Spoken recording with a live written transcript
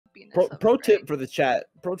sloppiness. Pro tip for the chat.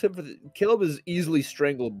 Pro tip for the Caleb is easily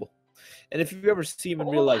strangleable, and if you've ever seen him in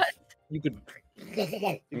real life, you could.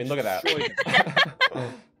 I mean, look at that.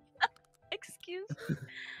 Excuse.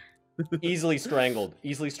 Easily strangled at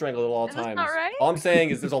all Is this times. not right? All I'm saying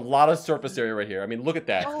is there's a lot of surface area right here. I mean, look at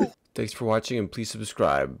that. Oh. Thanks for watching, and please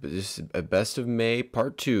subscribe. This is a Best of May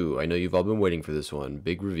Part 2. I know you've all been waiting for this one.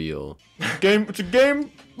 Big reveal. It's a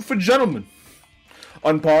game for gentlemen.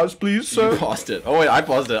 Unpause, please, sir. You paused it. Oh wait, I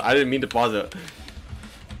paused it. I didn't mean to pause it.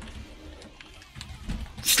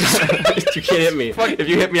 You can't hit me. If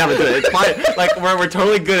you hit me, I'm good. It's fine. Like we're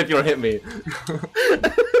totally good if you don't hit me.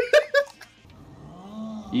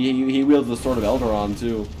 he wields the sword of Eldaron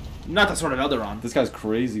too. Not the sword of Eldaron. This guy's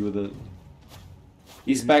crazy with it.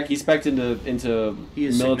 He's spec'd into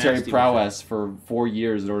military prowess for 4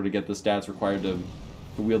 years in order to get the stats required to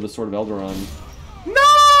wield the sword of Eldaron. No!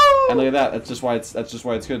 And look at that. That's just why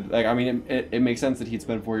it's good. Like I mean, it makes sense that he'd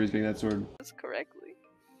spend 4 years getting that sword. That's correctly.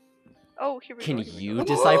 Oh, here we go. Can you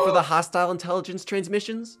decipher the hostile intelligence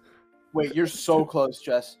transmissions? Wait, you're so close,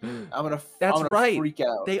 Jess. I'm gonna freak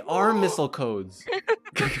out. They are missile codes.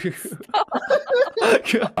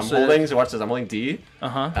 I'm holding. So watch this. I'm holding D.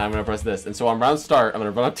 Uh-huh. And I'm gonna press this. And so on round start, I'm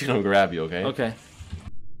gonna run up to you and grab you. Okay. Okay.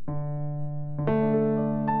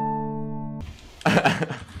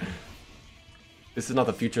 This is not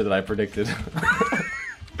the future that I predicted.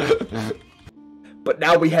 But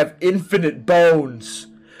now we have infinite bones.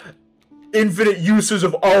 Infinite uses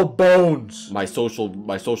of all bones. My social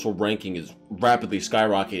ranking is rapidly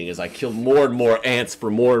skyrocketing as I kill more and more ants for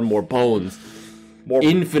more and more bones.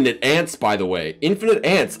 Infinite ants, by the way. Infinite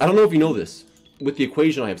ants. I don't know if you know this. With the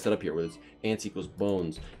equation I have set up here, where it's ants equals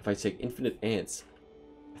bones. If I take infinite ants,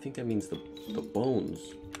 I think that means the bones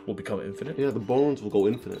will become infinite? Yeah, the bones will go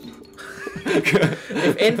infinite.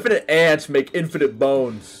 If infinite ants make infinite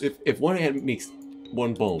bones. If one ant makes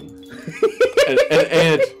one bone, an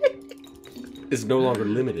ant is no longer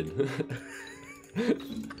limited,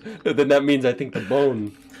 then that means I think the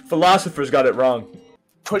bone... Philosophers got it wrong.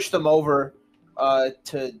 Push them over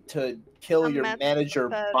to kill your manager,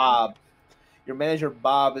 Bob. Your manager,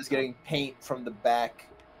 Bob, is getting paint from the back,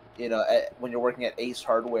 you know, when you're working at Ace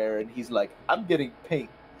Hardware, and he's like, I'm getting paint.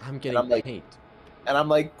 I'm getting paint. And I'm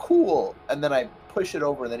like, cool. And then I push it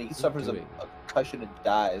over, and then he suffers a concussion and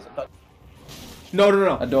dies.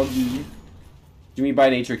 No. A dog. Jimmy by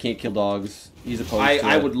nature can't kill dogs. He's opposed to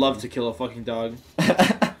I it. would love to kill a fucking dog.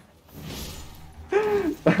 I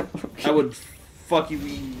would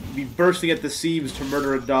fucking be bursting at the seams to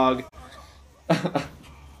murder a dog. That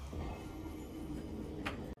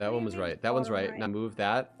one was right. That one's right. Now move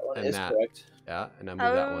that and that. Correct. Yeah, and now move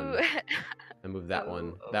that one. And move that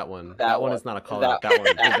one. That one. That one is not a call out. That one.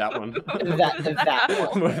 Move that one. that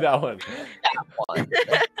one. Move that one. That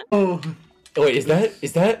one. Oh wait, is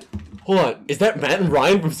that? Hold on, is that Matt and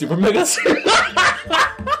Ryan from Super Megas?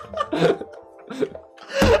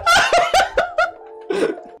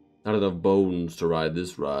 Not enough bones to ride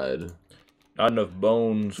this ride. Not enough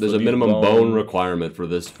bones. There's a minimum bone requirement for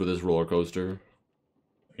this roller coaster.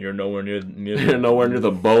 You're nowhere near You're nowhere near the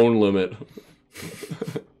bone limit.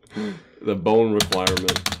 The bone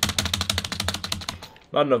requirement.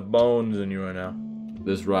 Not enough bones in you right now.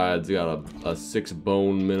 This ride's got a 6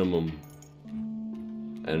 bone minimum.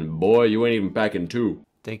 And boy, you ain't even packing 2.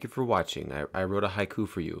 Thank you for watching. I wrote a haiku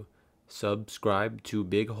for you. Subscribe to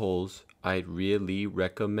BigHoles. I'd really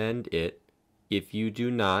recommend it. If you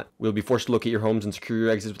do not, we'll be forced to locate your homes and secure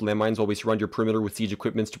your exits with landmines while we surround your perimeter with siege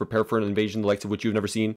equipments to prepare for an invasion the likes of which you've never seen.